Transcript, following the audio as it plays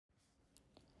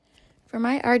For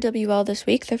my RWL this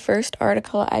week, the first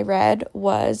article I read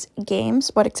was Games,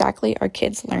 What Exactly Are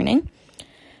Kids Learning?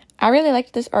 I really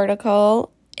liked this article.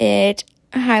 It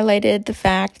highlighted the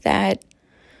fact that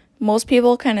most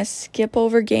people kind of skip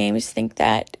over games, think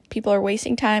that people are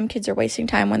wasting time, kids are wasting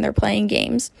time when they're playing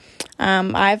games.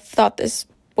 I've thought this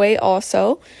way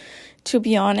also, to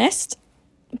be honest,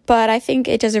 but I think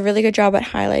it does a really good job at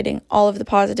highlighting all of the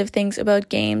positive things about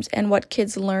games and what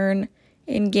kids learn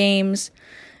in games.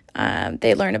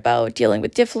 They learn about dealing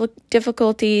with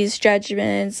difficulties,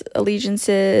 judgments,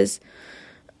 allegiances.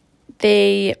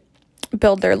 They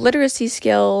build their literacy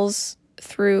skills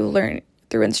through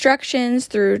instructions,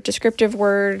 through descriptive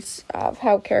words of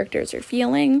how characters are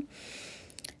feeling.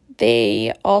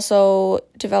 They also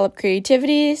develop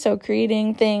creativity, so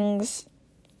creating things.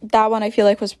 That one I feel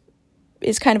like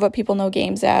is kind of what people know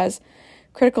games as.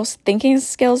 Critical thinking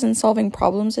skills and solving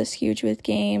problems is huge with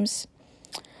games.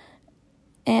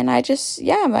 And I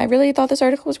really thought this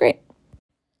article was great.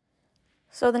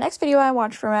 So the next video I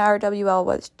watched from RWL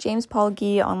was James Paul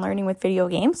Gee on learning with video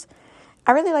games.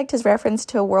 I really liked his reference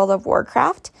to World of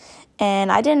Warcraft.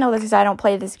 And I didn't know this because I don't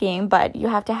play this game, but you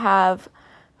have to have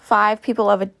 5 people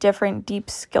of a different deep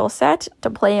skill set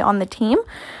to play on the team.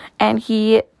 And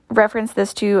he referenced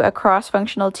this to a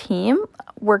cross-functional team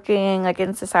working like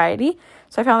in society.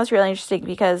 So I found this really interesting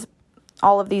because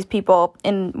all of these people,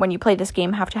 when you play this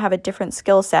game, have to have a different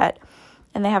skill set,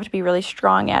 and they have to be really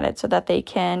strong at it so that they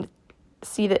can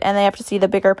and they have to see the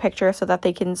bigger picture so that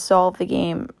they can solve the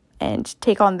game and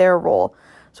take on their role.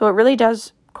 So it really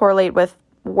does correlate with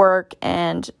work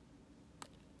and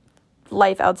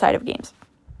life outside of games.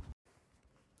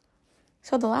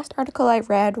 So the last article I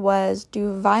read was,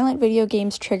 Do Violent Video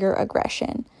Games Trigger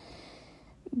Aggression?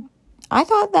 I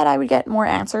thought that I would get more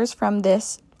answers from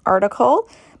this article,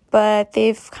 but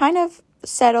they've kind of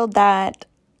settled that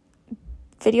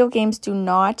video games do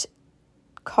not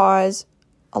cause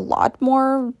a lot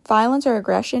more violence or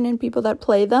aggression in people that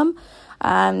play them.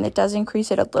 It does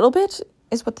increase it a little bit,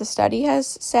 is what the study has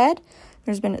said.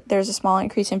 There's a small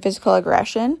increase in physical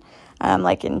aggression,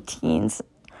 like in teens,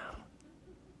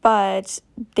 but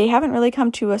they haven't really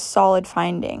come to a solid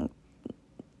finding.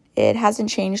 It hasn't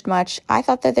changed much. I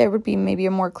thought that there would be maybe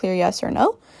a more clear yes or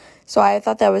no. So I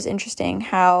thought that was interesting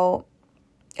how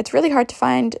it's really hard to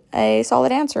find a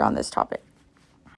solid answer on this topic.